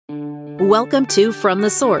Welcome to From the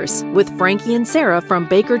Source with Frankie and Sarah from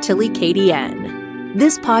Baker Tilly KDN.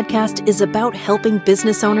 This podcast is about helping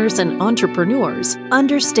business owners and entrepreneurs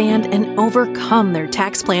understand and overcome their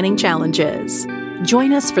tax planning challenges.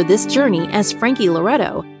 Join us for this journey as Frankie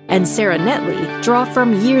Loretto and Sarah Netley draw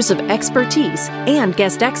from years of expertise and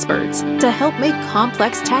guest experts to help make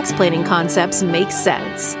complex tax planning concepts make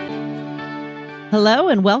sense. Hello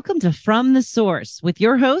and welcome to From the Source with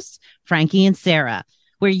your hosts, Frankie and Sarah,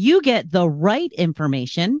 where you get the right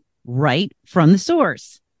information right from the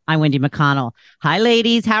source. I'm Wendy McConnell. Hi,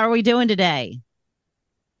 ladies. How are we doing today?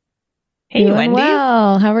 Hey, Doing Wendy.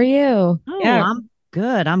 Well, how are you? Oh, yeah.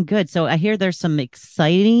 I'm good. So I hear there's some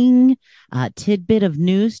exciting tidbit of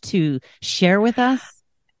news to share with us.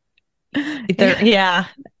 Yeah.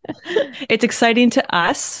 It's exciting to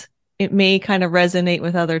us. It may kind of resonate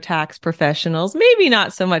with other tax professionals, maybe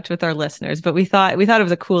not so much with our listeners, but we thought it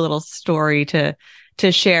was a cool little story to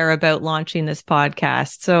share about launching this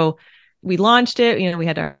podcast. So we launched it, we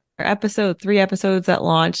had our episode, 3 episodes that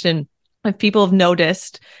launched. And if people have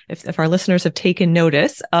noticed, if our listeners have taken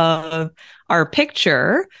notice of our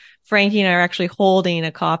picture, Frankie and I are actually holding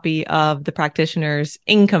a copy of the Practitioner's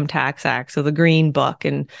Income Tax Act, so the green book.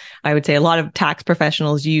 And I would say a lot of tax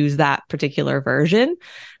professionals use that particular version.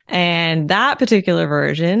 And that particular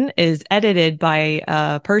version is edited by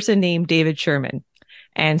a person named David Sherman.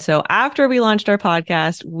 And so after we launched our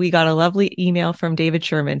podcast, we got a lovely email from David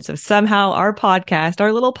Sherman. So somehow our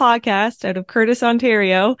little podcast out of Curtis,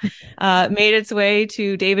 Ontario, made its way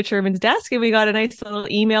to David Sherman's desk, and we got a nice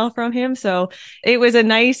little email from him. So it was a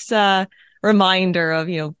nice reminder of,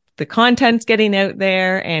 the content's getting out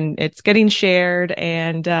there and it's getting shared.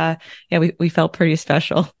 And we felt pretty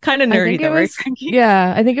special. Kind of nerdy though, right, Frankie?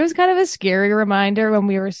 Yeah, I think it was kind of a scary reminder when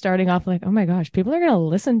we were starting off, like, oh my gosh, people are going to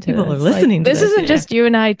listen to this. People are listening to this. This isn't just you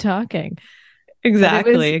and I talking.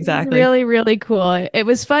 Exactly. Really, really cool. It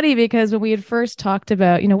was funny because when we had first talked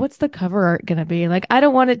about, what's the cover art going to be? Like, I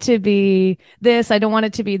don't want it to be this. I don't want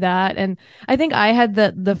it to be that. And I think I had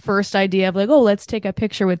the first idea of like, oh, let's take a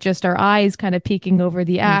picture with just our eyes kind of peeking over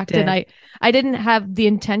the act. And I didn't have the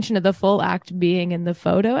intention of the full act being in the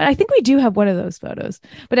photo. And I think we do have one of those photos.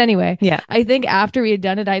 But anyway, yeah, I think after we had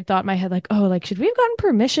done it, I thought in my head like, oh, like, should we have gotten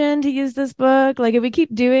permission to use this book? Like, if we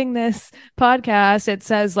keep doing this podcast, it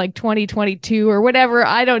says like 2022 or whatever.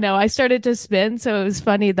 I don't know. I started to spin. So it was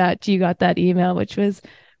funny that you got that email, which was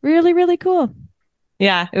really, really cool.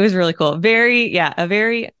 Yeah, it was really cool. A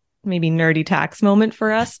very maybe nerdy tax moment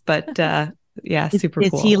for us, but super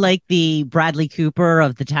cool. Is he like the Bradley Cooper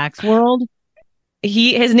of the tax world?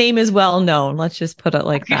 His name is well known. Let's just put it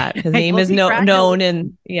like that. His name is known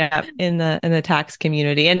in the tax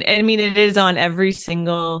community. And I mean, it is on every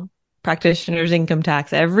single Practitioner's Income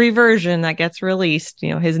Tax, every version that gets released,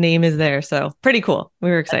 his name is there. So pretty cool. We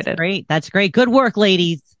were excited. That's great. Good work,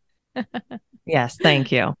 ladies. Yes.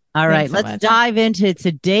 Thank you. All right. Let's dive into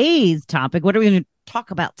today's topic. What are we going to talk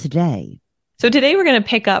about today? So today we're going to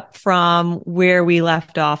pick up from where we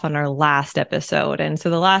left off on our last episode. And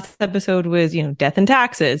so the last episode was, death and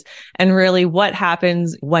taxes and really what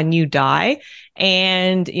happens when you die.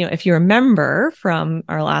 And, if you remember from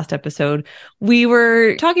our last episode, we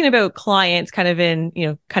were talking about clients kind of in,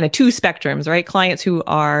 kind of 2 spectrums, right? Clients who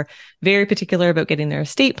are very particular about getting their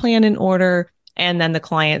estate plan in order. And then the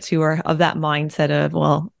clients who are of that mindset of,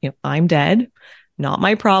 well, I'm dead. Not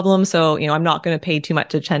my problem. So, I'm not going to pay too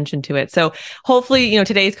much attention to it. So hopefully,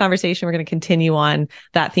 today's conversation, we're going to continue on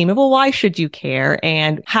that theme of, well, why should you care?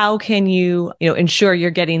 And how can you, ensure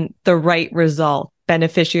you're getting the right result?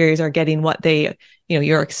 Beneficiaries are getting what they,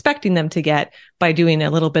 you're expecting them to get by doing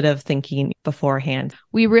a little bit of thinking beforehand.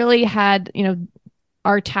 We really had,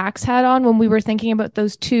 our tax hat on when we were thinking about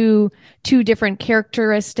those two different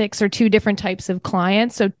characteristics or 2 different types of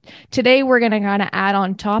clients. So today we're going to kind of add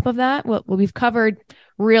on top of that. Well, we've covered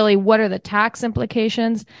really what are the tax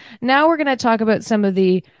implications. Now we're going to talk about some of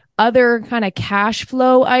the other kind of cash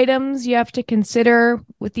flow items you have to consider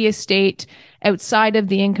with the estate outside of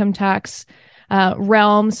the income tax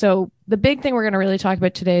realm. So the big thing we're going to really talk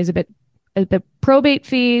about today is a bit probate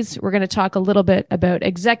fees. We're going to talk a little bit about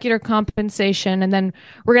executor compensation, and then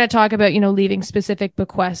we're going to talk about, leaving specific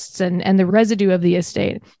bequests and the residue of the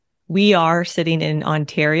estate. We are sitting in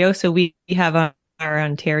Ontario, so we have our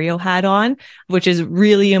Ontario hat on, which is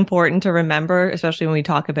really important to remember, especially when we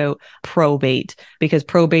talk about probate, because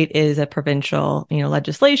probate is a provincial,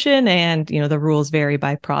 legislation, and, the rules vary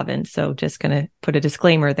by province. So just going to put a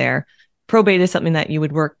disclaimer there. Probate is something that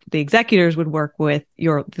the executors would work with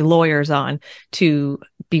the lawyers on to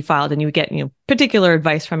be filed, and you would get, particular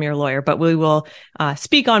advice from your lawyer, but we will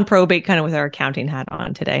speak on probate kind of with our accounting hat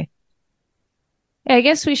on today. Yeah, I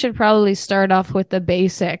guess we should probably start off with the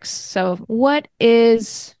basics. So, what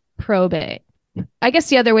is probate? I guess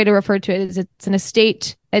the other way to refer to it is it's an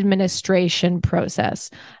estate administration process.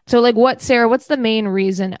 So, like, Sarah, what's the main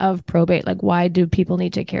reason of probate? Like, why do people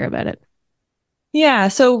need to care about it? Yeah.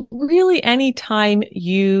 So really anytime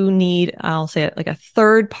you need, I'll say it like a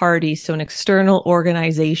third party, so an external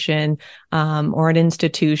organization, or an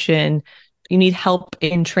institution, you need help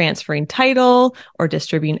in transferring title or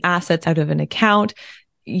distributing assets out of an account.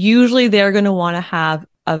 Usually they're going to want to have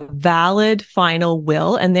a valid final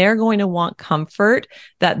will, and they're going to want comfort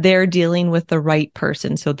that they're dealing with the right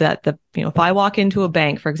person. So that if I walk into a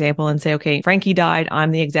bank, for example, and say, okay, Frankie died,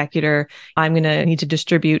 I'm the executor, I'm going to need to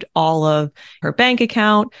distribute all of her bank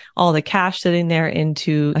account, all the cash sitting there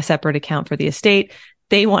into a separate account for the estate.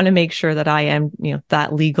 They want to make sure that I am,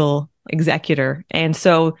 that legal executor. And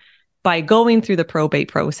so by going through the probate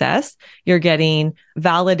process, you're getting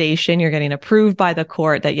validation, you're getting approved by the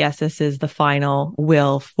court that, yes, this is the final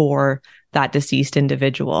will for that deceased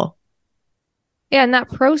individual. Yeah, and that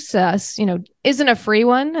process, isn't a free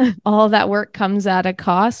one. All of that work comes at a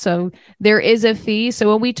cost. So there is a fee.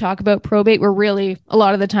 So when we talk about probate, we're really a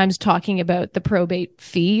lot of the times talking about the probate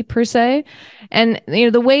fee per se. And,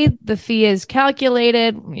 the way the fee is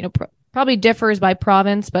calculated, probably differs by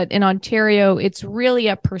province, but in Ontario, it's really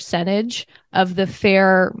a percentage of the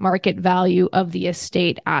fair market value of the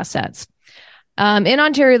estate assets. In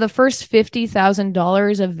Ontario, the first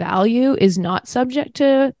 $50,000 of value is not subject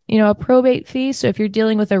to, a probate fee. So if you're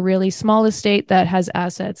dealing with a really small estate that has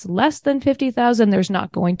assets less than 50,000, there's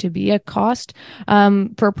not going to be a cost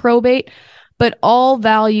for probate. But all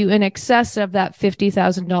value in excess of that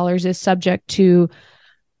 $50,000 is subject to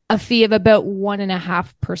a fee of about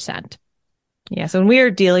 1.5%. Yeah. So when we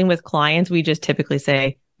are dealing with clients, we just typically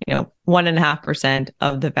say, 1.5%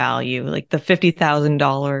 of the value, like the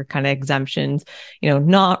 $50,000 kind of exemptions,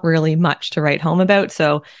 not really much to write home about.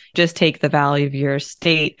 So just take the value of your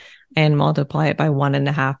estate and multiply it by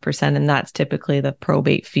 1.5%. And that's typically the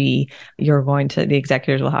probate fee the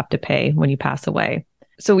executors will have to pay when you pass away.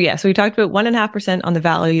 So we talked about 1.5% on the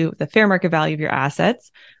value, the fair market value of your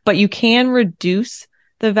assets, but you can reduce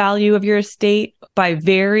the value of your estate by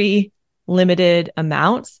very limited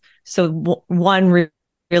amounts. So one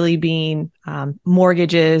really being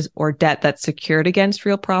mortgages or debt that's secured against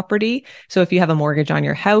real property. So if you have a mortgage on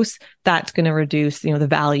your house, that's going to reduce, the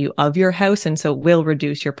value of your house. And so it will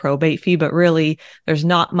reduce your probate fee, but really there's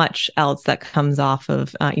not much else that comes off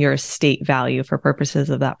of your estate value for purposes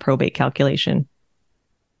of that probate calculation.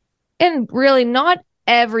 And really not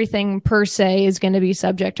everything per se is going to be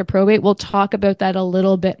subject to probate. We'll talk about that a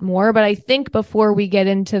little bit more. But I think before we get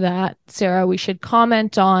into that, Sarah, we should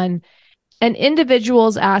comment on an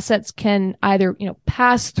individual's assets can either,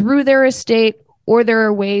 pass through their estate, or there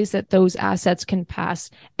are ways that those assets can pass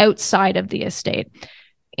outside of the estate.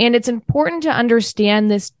 And it's important to understand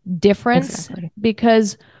this difference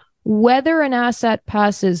because whether an asset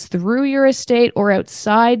passes through your estate or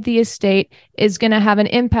outside the estate is going to have an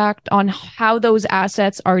impact on how those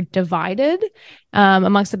assets are divided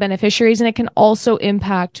amongst the beneficiaries. And it can also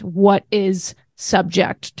impact what is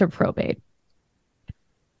subject to probate.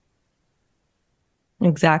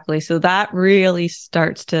 Exactly. So that really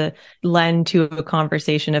starts to lend to a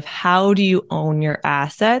conversation of how do you own your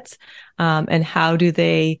assets, and how do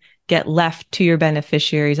they get left to your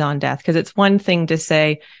beneficiaries on death? Because it's one thing to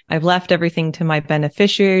say, I've left everything to my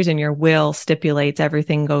beneficiaries and your will stipulates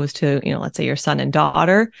everything goes to, let's say your son and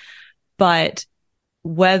daughter. But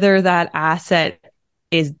whether that asset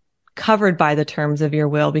is covered by the terms of your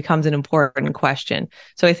will becomes an important question.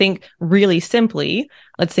 So I think really simply,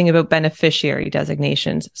 let's think about beneficiary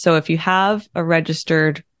designations. So if you have a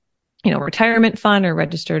registered, retirement fund or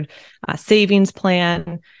registered savings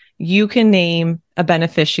plan, you can name a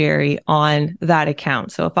beneficiary on that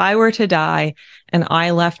account. So if I were to die and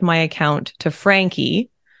I left my account to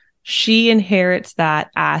Frankie, she inherits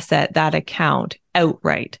that asset, that account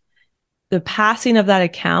outright. The passing of that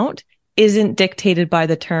account isn't dictated by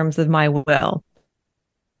the terms of my will.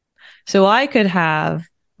 So I could have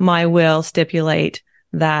my will stipulate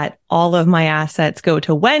that all of my assets go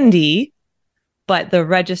to Wendy, but the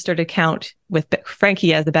registered account with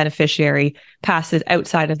Frankie as the beneficiary passes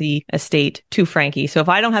outside of the estate to Frankie. So if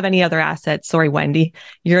I don't have any other assets, sorry, Wendy,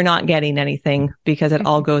 you're not getting anything because it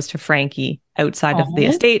all goes to Frankie outside of the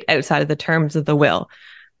estate, outside of the terms of the will.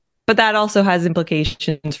 But that also has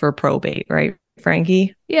implications for probate, right,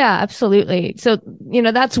 Frankie? Yeah, absolutely. So,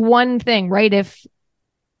 that's one thing, right? If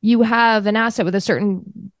you have an asset with a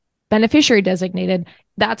certain beneficiary designated,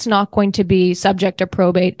 that's not going to be subject to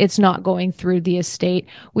probate. It's not going through the estate.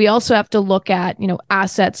 We also have to look at,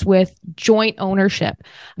 assets with joint ownership,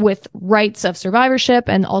 with rights of survivorship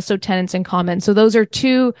and also tenants in common. So those are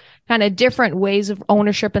two kind of different ways of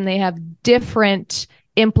ownership, and they have different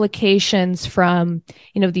implications from,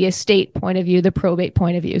 the estate point of view, the probate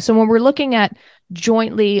point of view. So when we're looking at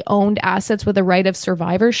jointly owned assets with a right of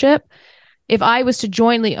survivorship, if I was to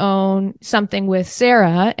jointly own something with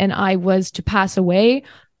Sarah and I was to pass away,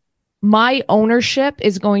 my ownership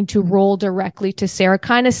is going to roll directly to Sarah,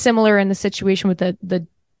 kind of similar in the situation with the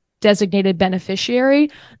designated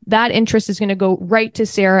beneficiary. That interest is going to go right to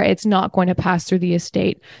Sarah. It's not going to pass through the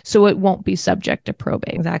estate. So it won't be subject to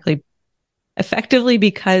probate. Exactly. Effectively,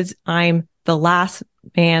 because I'm the last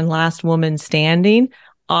man, last woman standing,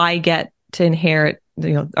 I get to inherit,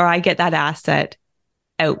 or I get that asset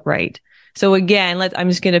outright. So again, I'm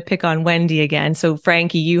just going to pick on Wendy again. So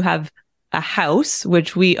Frankie, you have a house,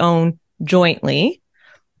 which we own jointly,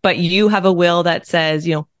 but you have a will that says,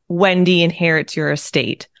 Wendy inherits your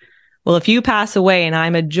estate. Well, if you pass away and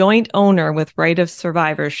I'm a joint owner with right of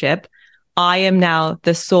survivorship, I am now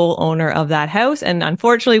the sole owner of that house. And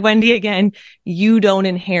unfortunately, Wendy, again, you don't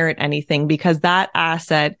inherit anything because that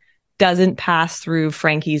asset doesn't pass through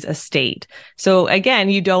Frankie's estate. So again,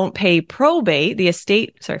 you don't pay probate.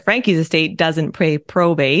 Frankie's estate doesn't pay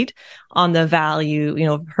probate on the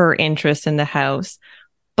value, her interest in the house.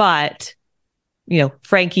 But,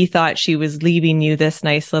 Frankie thought she was leaving you this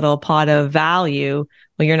nice little pot of value.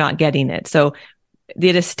 Well, you're not getting it. So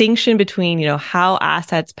the distinction between, how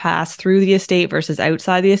assets pass through the estate versus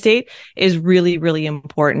outside the estate is really, really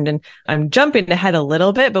important. And I'm jumping ahead a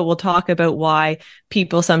little bit, but we'll talk about why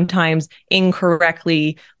people sometimes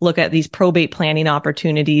incorrectly look at these probate planning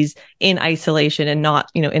opportunities in isolation and not,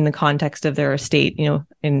 in the context of their estate,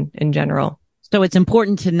 in general. So it's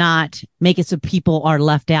important to not make it so people are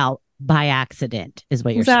left out by accident, is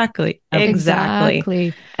what you're saying.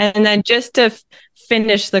 Exactly. And then just to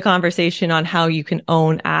finish the conversation on how you can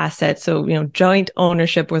own assets. So, joint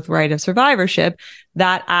ownership with right of survivorship,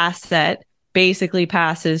 that asset basically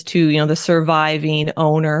passes to, the surviving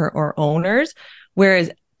owner or owners, whereas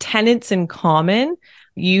tenants in common,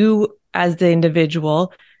 you as the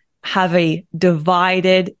individual have a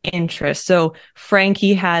divided interest. So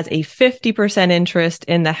Frankie has a 50% interest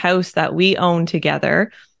in the house that we own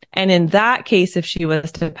together. And in that case, if she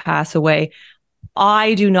was to pass away,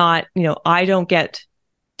 I don't get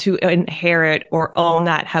to inherit or own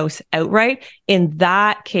that house outright. In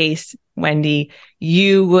that case, Wendy,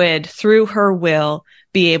 you would, through her will,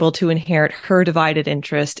 be able to inherit her divided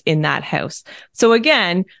interest in that house. So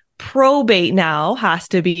again, probate now has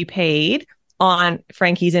to be paid on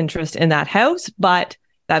Frankie's interest in that house, but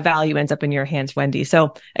that value ends up in your hands, Wendy.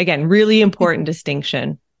 So again, really important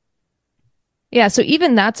distinction. Yeah, so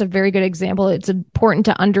even that's a very good example. It's important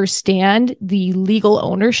to understand the legal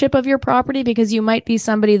ownership of your property, because you might be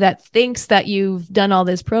somebody that thinks that you've done all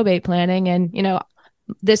this probate planning and,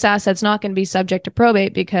 this asset's not going to be subject to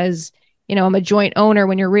probate because, I'm a joint owner,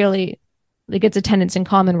 when you're really, like, it's a tenants in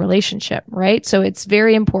common relationship, right? So it's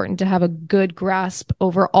very important to have a good grasp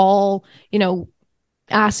over all,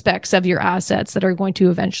 aspects of your assets that are going to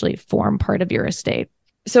eventually form part of your estate.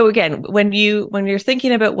 So again, when you're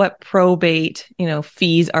thinking about what probate,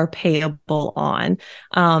 fees are payable on,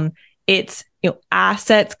 it's,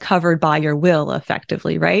 assets covered by your will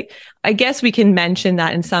effectively, right? I guess we can mention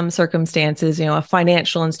that in some circumstances, a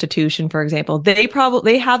financial institution, for example,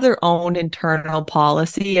 they have their own internal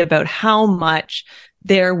policy about how much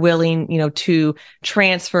they're willing, to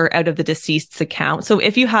transfer out of the deceased's account. So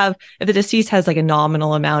if the deceased has like a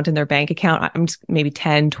nominal amount in their bank account, maybe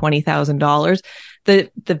 $10,000,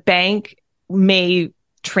 $20,000, the bank may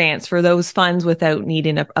transfer those funds without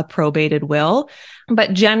needing a probated will.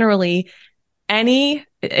 But generally,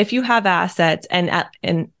 if you have assets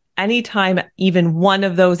and any time even one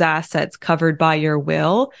of those assets covered by your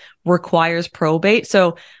will requires probate.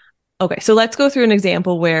 So let's go through an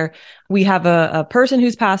example where we have a person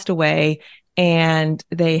who's passed away and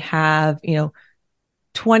they have, $20,000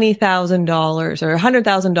 or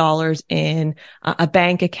 $100,000 in a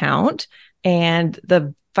bank account, and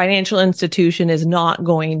the financial institution is not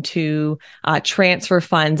going to transfer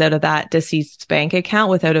funds out of that deceased's bank account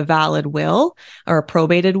without a valid will or a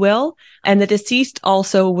probated will. And the deceased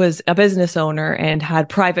also was a business owner and had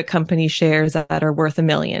private company shares that are worth $1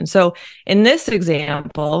 million. So in this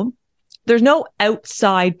example, there's no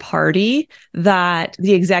outside party that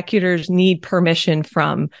the executors need permission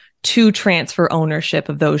from to transfer ownership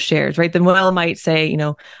of those shares, right? The will might say,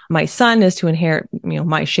 my son is to inherit,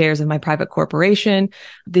 my shares in my private corporation.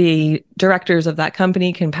 The directors of that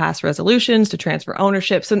company can pass resolutions to transfer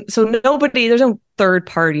ownership. So there's no third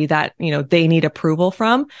party that, they need approval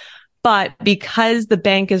from. But because the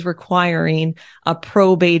bank is requiring a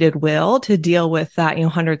probated will to deal with that,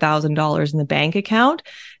 $100,000 in the bank account,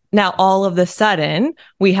 now, all of a sudden,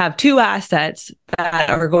 we have two assets that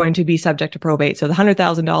are going to be subject to probate. So the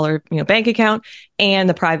 $100,000, bank account and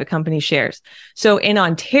the private company shares. So in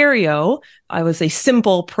Ontario, I would say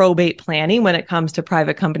simple probate planning when it comes to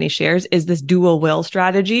private company shares is this dual will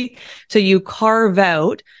strategy. So you carve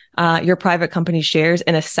out your private company shares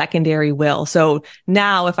in a secondary will. So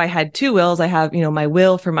now if I had two wills, I have, my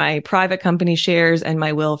will for my private company shares and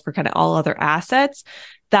my will for kind of all other assets.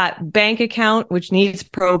 That bank account, which needs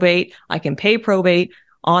probate, I can pay probate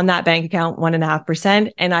on that bank account 1.5%.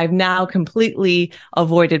 And I've now completely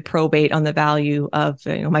avoided probate on the value of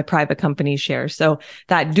my private company shares. So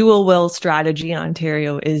that dual will strategy in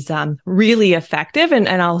Ontario is really effective and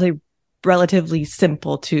I'll say relatively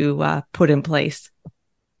simple to put in place.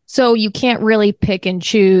 So you can't really pick and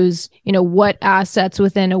choose, what assets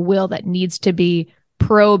within a will that needs to be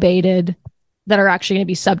probated that are actually going to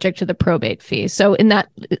be subject to the probate fee. So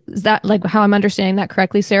is that like how I'm understanding that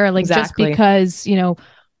correctly, Sarah? Like exactly. Just because,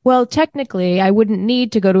 well, technically I wouldn't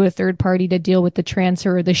need to go to a third party to deal with the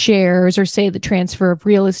transfer of the shares or say the transfer of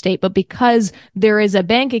real estate. But because there is a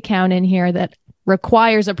bank account in here that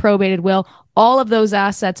requires a probated will, all of those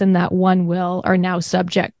assets in that one will are now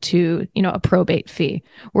subject to, a probate fee.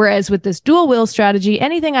 Whereas with this dual will strategy,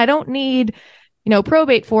 anything I don't need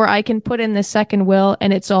probate for, I can put in the second will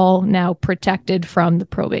and it's all now protected from the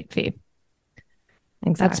probate fee.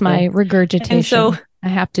 Exactly. That's my regurgitation. And so I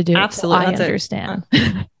have to do absolutely. I understand.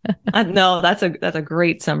 No, that's a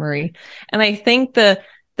great summary. And I think the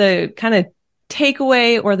kind of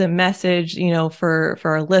takeaway or the message, for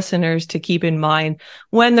our listeners to keep in mind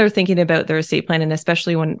when they're thinking about their estate plan, and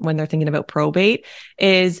especially when they're thinking about probate,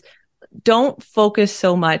 is don't focus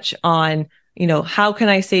so much on how can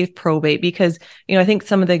I save probate? Because, I think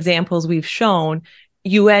some of the examples we've shown,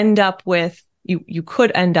 you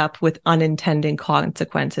could end up with unintended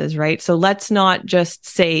consequences, right? So let's not just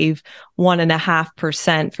save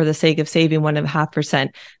 1.5% for the sake of saving 1.5%.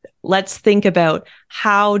 Let's think about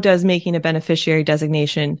how does making a beneficiary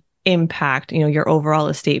designation impact, your overall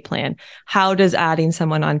estate plan? How does adding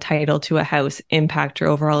someone on title to a house impact your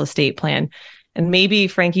overall estate plan? And maybe,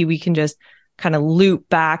 Frankie, we can just kind of loop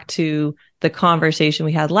back to the conversation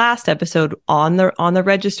we had last episode on the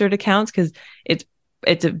registered accounts, because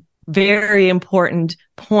it's a very important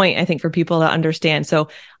point, I think, for people to understand. So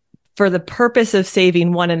for the purpose of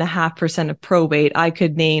saving 1.5% of probate, I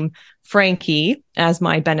could name Frankie as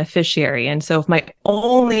my beneficiary. And so if my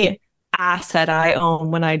only asset I own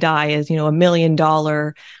when I die is, $1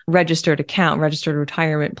 million registered account, registered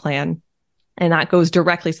retirement plan, and that goes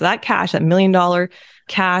directly. So that cash, that $1 million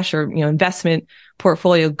cash or, investment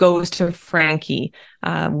portfolio goes to Frankie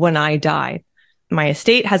when I die. My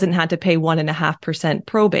estate hasn't had to pay 1.5%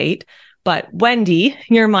 probate, but Wendy,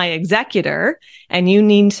 you're my executor and you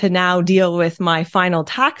need to now deal with my final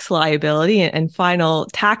tax liability and final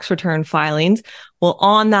tax return filings. Well,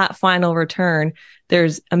 on that final return,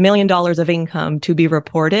 there's $1 million of income to be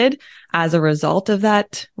reported as a result of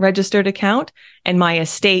that registered account. And my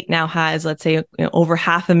estate now has, let's say, over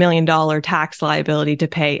 $500,000 tax liability to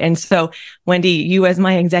pay. And so, Wendy, you as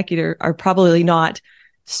my executor are probably not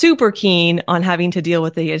super keen on having to deal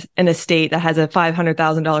with an estate that has a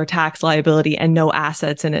 $500,000 tax liability and no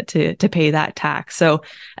assets in it to pay that tax. So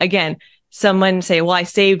again, someone say, well, I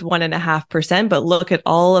saved 1.5%, but look at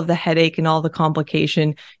all of the headache and all the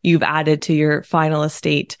complication you've added to your final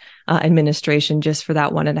estate administration just for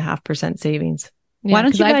that 1.5% savings. Yeah, why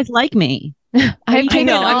don't you guys like me? I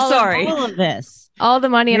know. I'm sorry. All of this. All the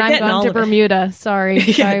money, and I'm going to Bermuda. Sorry,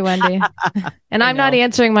 Wendy. And I'm not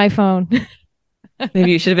answering my phone.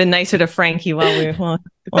 Maybe you should have been nicer to Frankie while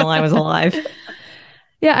I was alive.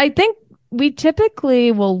 Yeah, I think we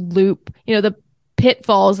typically will loop, the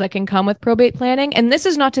pitfalls that can come with probate planning. And this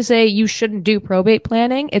is not to say you shouldn't do probate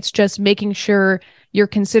planning. It's just making sure you're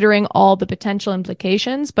considering all the potential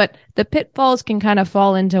implications. But the pitfalls can kind of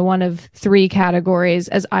fall into one of three categories,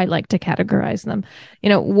 as I like to categorize them.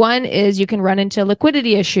 One is you can run into a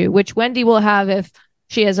liquidity issue, which Wendy will have if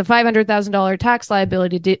she has a $500,000 tax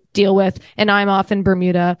liability to deal with, and I'm off in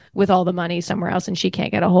Bermuda with all the money somewhere else and she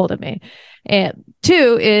can't get a hold of me. And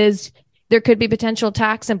two is There could be potential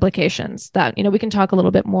tax implications that, we can talk a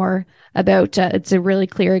little bit more about. It's a really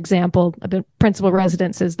clear example about principal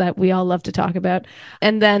residences that we all love to talk about.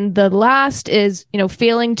 And then the last is,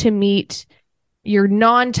 failing to meet your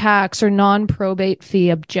non-tax or non-probate fee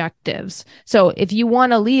objectives. So if you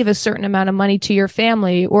want to leave a certain amount of money to your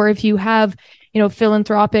family, or if you have,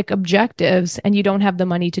 philanthropic objectives and you don't have the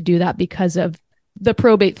money to do that because of the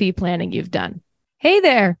probate fee planning you've done. Hey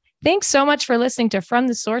there. Thanks so much for listening to From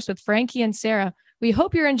the Source with Frankie and Sarah. We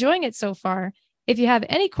hope you're enjoying it so far. If you have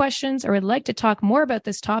any questions or would like to talk more about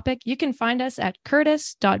this topic, you can find us at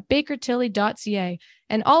curtis.bakertilly.ca,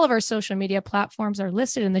 and all of our social media platforms are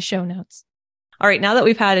listed in the show notes. All right, now that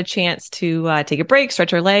we've had a chance to take a break,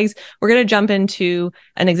 stretch our legs, we're going to jump into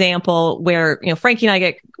an example where, Frankie and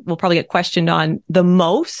I will probably get questioned on the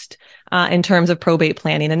most in terms of probate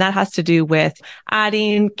planning. And that has to do with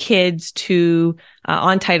adding kids to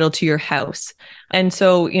on title to your house. And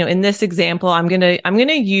so, in this example, I'm going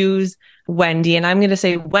to use Wendy, and I'm going to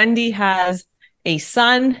say Wendy has a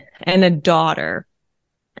son and a daughter.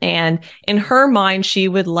 And in her mind, she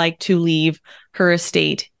would like to leave her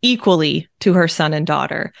estate equally to her son and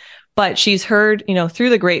daughter. But she's heard, through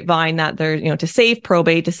the grapevine that there's, to save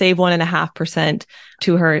probate, to save 1.5%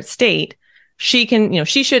 to her estate, she can,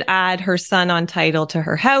 she should add her son on title to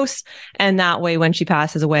her house. And that way, when she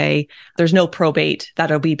passes away, there's no probate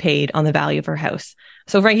that'll be paid on the value of her house.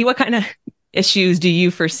 So Frankie, what kind of issues do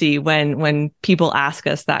you foresee when people ask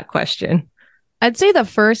us that question? I'd say the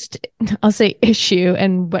first, issue,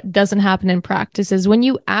 and what doesn't happen in practice, is when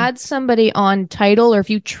you add somebody on title, or if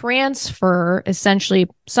you transfer essentially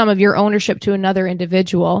some of your ownership to another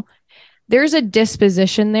individual, there's a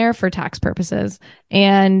disposition there for tax purposes.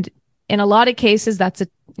 And in a lot of cases, that's a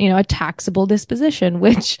taxable disposition,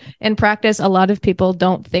 which in practice, a lot of people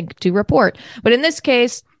don't think to report. But in this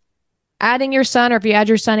case, adding your son, or if you add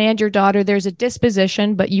your son and your daughter, there's a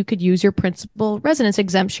disposition, but you could use your principal residence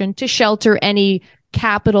exemption to shelter any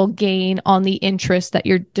capital gain on the interest that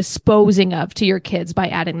you're disposing of to your kids by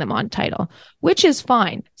adding them on title, which is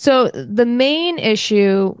fine. So the main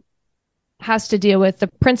issue has to deal with the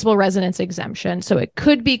principal residence exemption. So it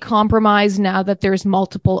could be compromised now that there's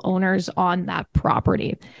multiple owners on that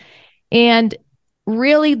property. And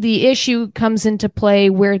really, the issue comes into play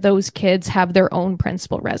where those kids have their own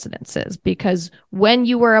principal residences, because when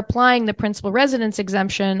you are applying the principal residence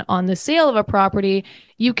exemption on the sale of a property,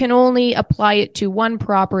 you can only apply it to one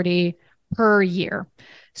property per year.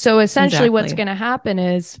 So essentially what's going to happen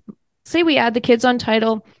is, say we add the kids on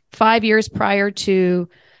title 5 years prior to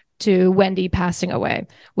Wendy passing away.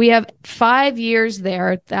 We have 5 years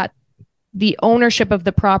there that the ownership of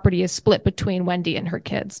the property is split between Wendy and her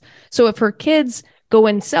kids. So if her kids go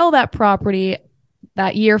and sell that property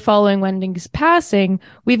that year following Wendy's passing,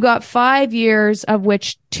 we've got 5 years of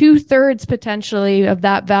which 2/3 potentially of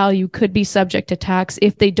that value could be subject to tax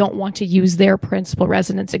if they don't want to use their principal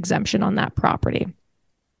residence exemption on that property.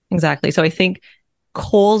 Exactly. So I think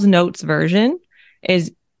Cole's Notes version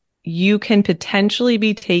is you can potentially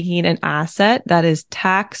be taking an asset that is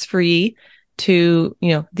tax-free to,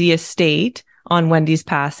 the estate on Wendy's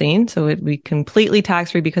passing. So it would be completely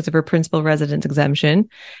tax-free because of her principal residence exemption.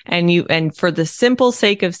 And for the simple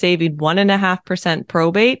sake of saving 1.5%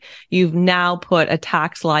 probate, you've now put a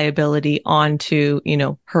tax liability onto,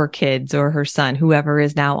 her kids or her son, whoever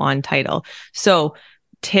is now on title. So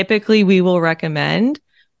typically we will recommend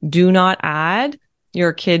do not add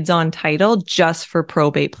your kids on title just for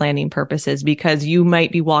probate planning purposes, because you might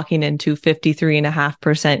be walking into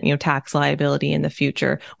 53.5%, tax liability in the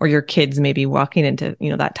future, or your kids may be walking into,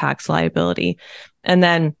 that tax liability. And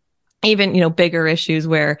then even, bigger issues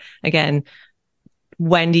where, again,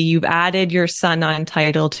 Wendy, you've added your son on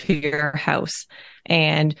title to your house,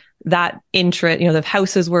 and that interest, the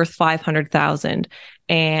house is worth $500,000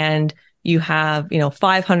 and you have,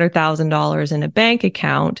 $500,000 in a bank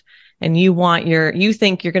account, and you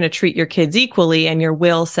think you're going to treat your kids equally, and your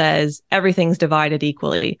will says everything's divided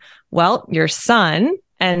equally. Well, your son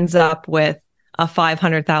ends up with a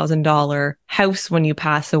 $500,000 house when you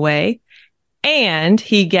pass away, and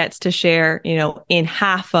he gets to share, in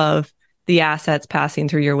half of the assets passing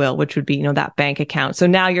through your will, which would be, that bank account. So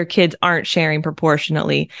now your kids aren't sharing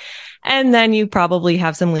proportionately. And then you probably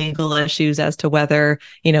have some legal issues as to whether,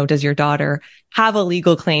 does your daughter have a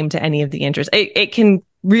legal claim to any of the interest? It can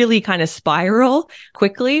really kind of spiral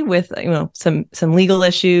quickly with, some legal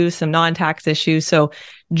issues, some non-tax issues. So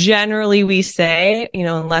generally we say,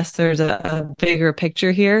 unless there's a bigger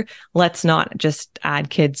picture here, let's not just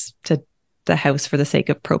add kids to the house for the sake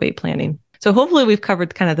of probate planning. So hopefully we've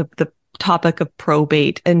covered kind of the topic of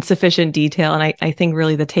probate in sufficient detail. And I think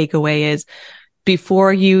really the takeaway is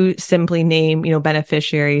before you simply name,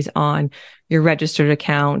 beneficiaries on your registered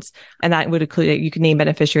accounts, and that would include, you can name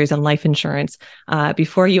beneficiaries on life insurance,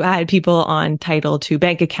 before you add people on title to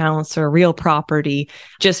bank accounts or real property,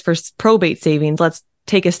 just for probate savings, let's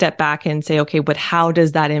take a step back and say, okay, but how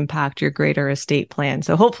does that impact your greater estate plan?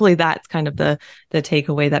 So hopefully that's kind of the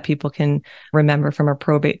takeaway that people can remember from our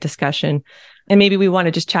probate discussion. And maybe we want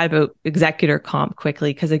to just chat about executor comp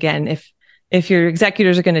quickly, because again, if your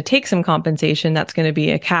executors are going to take some compensation, that's going to be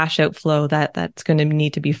a cash outflow that's going to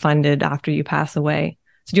need to be funded after you pass away.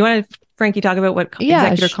 So do you want to, Frankie, talk about what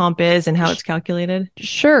executor comp is and how it's calculated?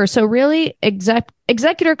 Sure. So really,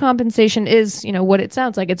 executor compensation is, what it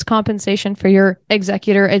sounds like. It's compensation for your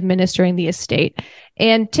executor administering the estate.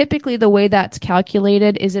 And typically the way that's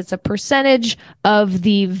calculated is it's a percentage of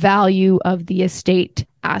the value of the estate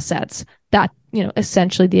assets that,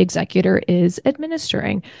 essentially the executor is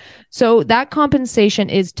administering. So that compensation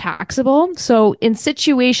is taxable. So in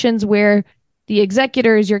situations where the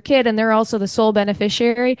executor is your kid and they're also the sole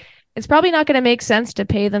beneficiary, it's probably not going to make sense to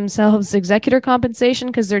pay themselves executor compensation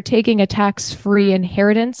because they're taking a tax-free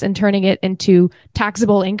inheritance and turning it into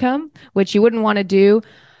taxable income, which you wouldn't want to do.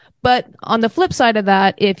 But on the flip side of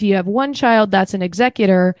that, if you have one child that's an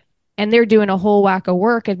executor and they're doing a whole whack of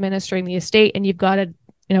work administering the estate, and you've got a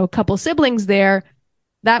couple siblings there,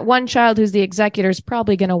 that one child who's the executor is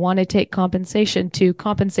probably going to want to take compensation to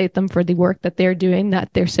compensate them for the work that they're doing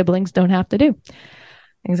that their siblings don't have to do.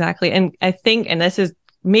 Exactly. And I think, and this is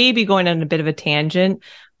maybe going on a bit of a tangent,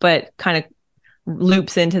 but kind of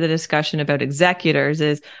loops into the discussion about executors,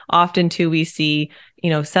 is often too we see,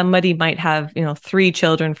 somebody might have, 3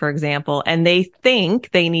 children, for example, and they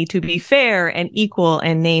think they need to be fair and equal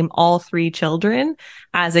and name all 3 children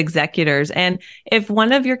as executors. And if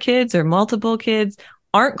one of your kids or multiple kids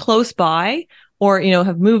aren't close by, or,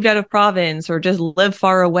 have moved out of province or just live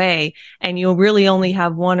far away, and you'll really only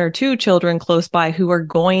have 1 or 2 children close by who are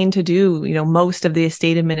going to do, most of the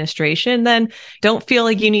estate administration, then don't feel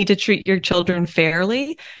like you need to treat your children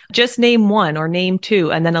fairly. Just name 1 or name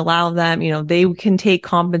 2 and then allow them, they can take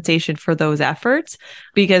compensation for those efforts,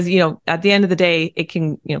 because, at the end of the day, it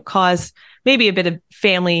can, cause maybe a bit of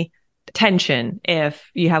family tension if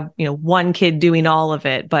you have, 1 kid doing all of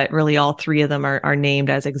it, but really all 3 of them are named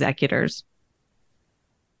as executors.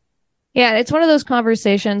 Yeah, it's one of those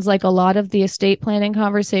conversations, like a lot of the estate planning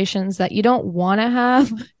conversations, that you don't want to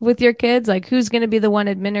have with your kids, like who's going to be the one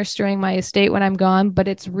administering my estate when I'm gone. But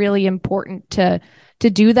it's really important to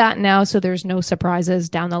do that now, so there's no surprises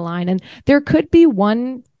down the line. And there could be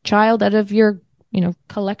one child out of your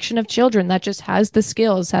collection of children that just has the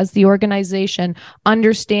skills, has the organization,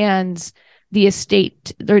 understands the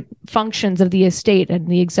estate, the functions of the estate and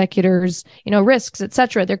the executors, risks,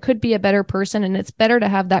 etc. There could be a better person, and it's better to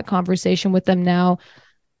have that conversation with them now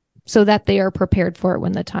so that they are prepared for it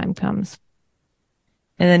when the time comes.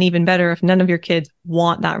 And then even better, if none of your kids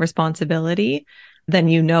want that responsibility, then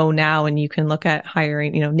now, and you can look at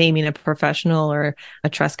hiring, naming a professional or a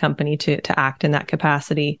trust company to act in that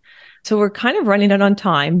capacity. So we're kind of running out on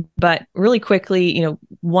time, but really quickly,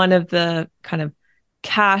 one of the kind of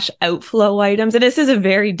cash outflow items, and this is a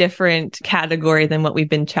very different category than what we've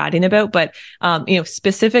been chatting about, but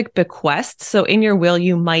specific bequests. So in your will,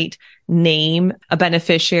 you might name a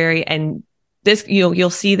beneficiary, and this you'll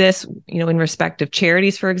see this in respect of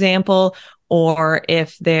charities, for example, or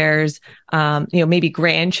if there's maybe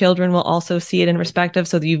grandchildren will also see it in respect of.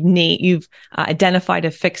 So you've identified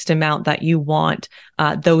a fixed amount that you want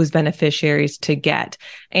those beneficiaries to get.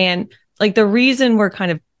 And like the reason we're kind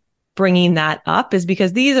of bringing that up is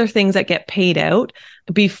because these are things that get paid out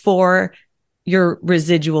before your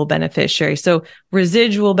residual beneficiary. So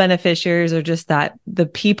residual beneficiaries are just the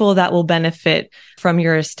people that will benefit from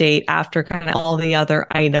your estate after kind of all the other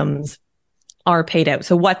items are paid out.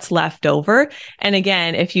 So what's left over? And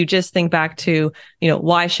again, if you just think back to,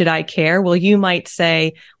 why should I care? Well, you might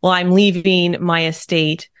say, well, I'm leaving my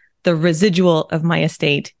estate, the residual of my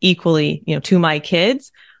estate equally, to my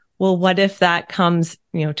kids. Well, what if that comes,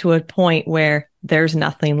 to a point where there's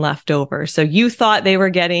nothing left over? So you thought they were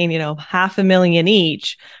getting, $500,000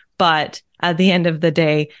 each, but at the end of the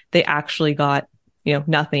day, they actually got,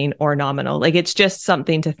 nothing or nominal. Like, it's just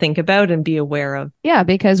something to think about and be aware of. Yeah,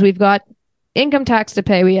 because we've got income tax to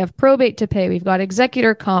pay, we have probate to pay, we've got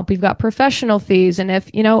executor comp, we've got professional fees. And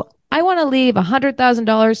if, I want to leave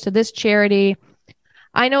 $100,000 to this charity,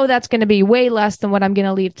 I know that's going to be way less than what I'm going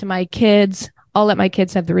to leave to my kids. I'll let my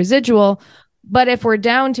kids have the residual. But if we're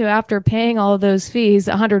down to, after paying all of those fees,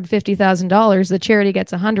 $150,000, the charity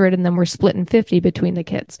gets 100, and then we're splitting 50 between the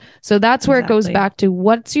kids. So that's where it goes back to,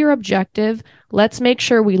 what's your objective? Let's make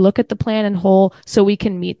sure we look at the plan in whole so we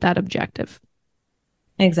can meet that objective.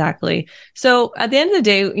 Exactly. So at the end of the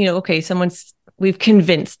day, okay, we've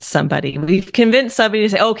convinced somebody. We've convinced somebody to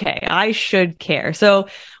say, okay, I should care. So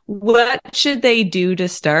what should they do to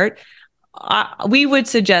start? We would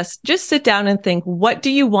suggest just sit down and think, what do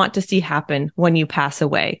you want to see happen when you pass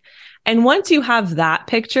away? And once you have that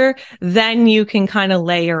picture, then you can kind of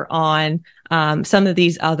layer on some of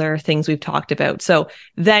these other things we've talked about. So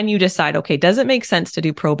then you decide, okay, does it make sense to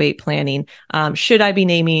do probate planning? Should I be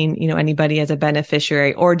naming, anybody as a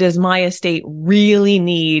beneficiary, or does my estate really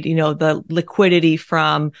need, the liquidity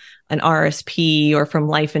from an RSP or from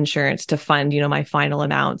life insurance to fund, my final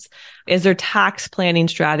amounts? Is there tax planning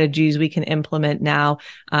strategies we can implement now?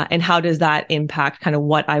 And how does that impact kind of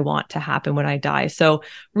what I want to happen when I die? So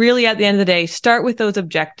really at the end of the day, start with those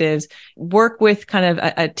objectives, work with kind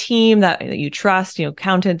of a team that you trust,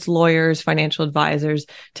 accountants, lawyers, financial advisors,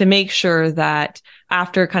 to make sure that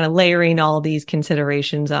after kind of layering all these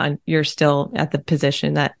considerations on, you're still at the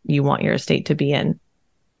position that you want your estate to be in.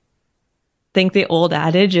 I think the old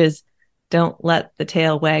adage is, don't let the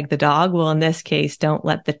tail wag the dog. Well, in this case, don't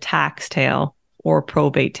let the tax tail or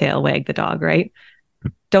probate tail wag the dog, right?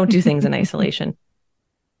 Don't do things in isolation.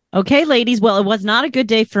 Okay, ladies. Well, it was not a good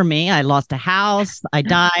day for me. I lost a house, I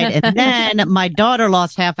died, and then my daughter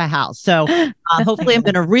lost half a house. So hopefully I'm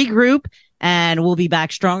going to regroup and we'll be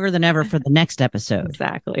back stronger than ever for the next episode.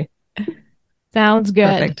 Exactly. Sounds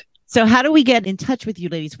good. Perfect. So how do we get in touch with you,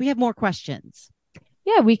 ladies? We have more questions.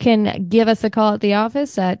 Yeah, we can give us a call at the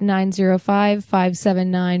office at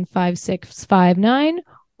 905-579-5659,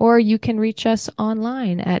 or you can reach us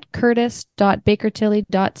online at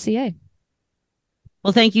curtis.bakertilly.ca.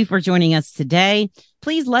 Well, thank you for joining us today.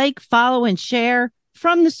 Please like, follow, and share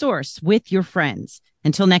From the Source with your friends.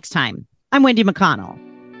 Until next time, I'm Wendy McConnell.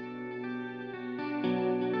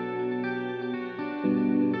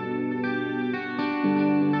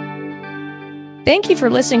 Thank you for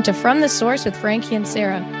listening to From the Source with Frankie and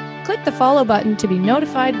Sarah. Click the follow button to be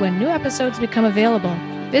notified when new episodes become available.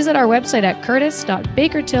 Visit our website at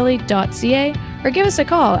curtis.bakertilly.ca or give us a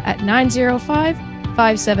call at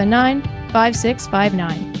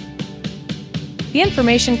 905-579-5659. The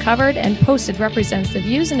information covered and posted represents the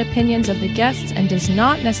views and opinions of the guests and does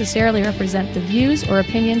not necessarily represent the views or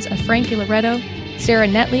opinions of Frankie Loretto, Sarah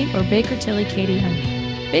Netley, or Baker Tilly KDN.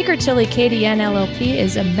 Baker Tilly KDN LLP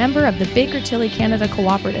is a member of the Baker Tilly Canada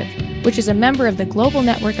Cooperative, which is a member of the global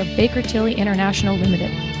network of Baker Tilly International Limited.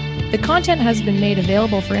 The content has been made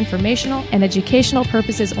available for informational and educational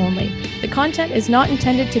purposes only. The content is not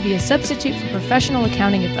intended to be a substitute for professional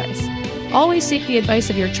accounting advice. Always seek the advice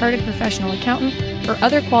of your chartered professional accountant or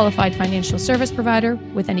other qualified financial service provider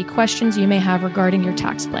with any questions you may have regarding your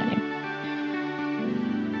tax planning.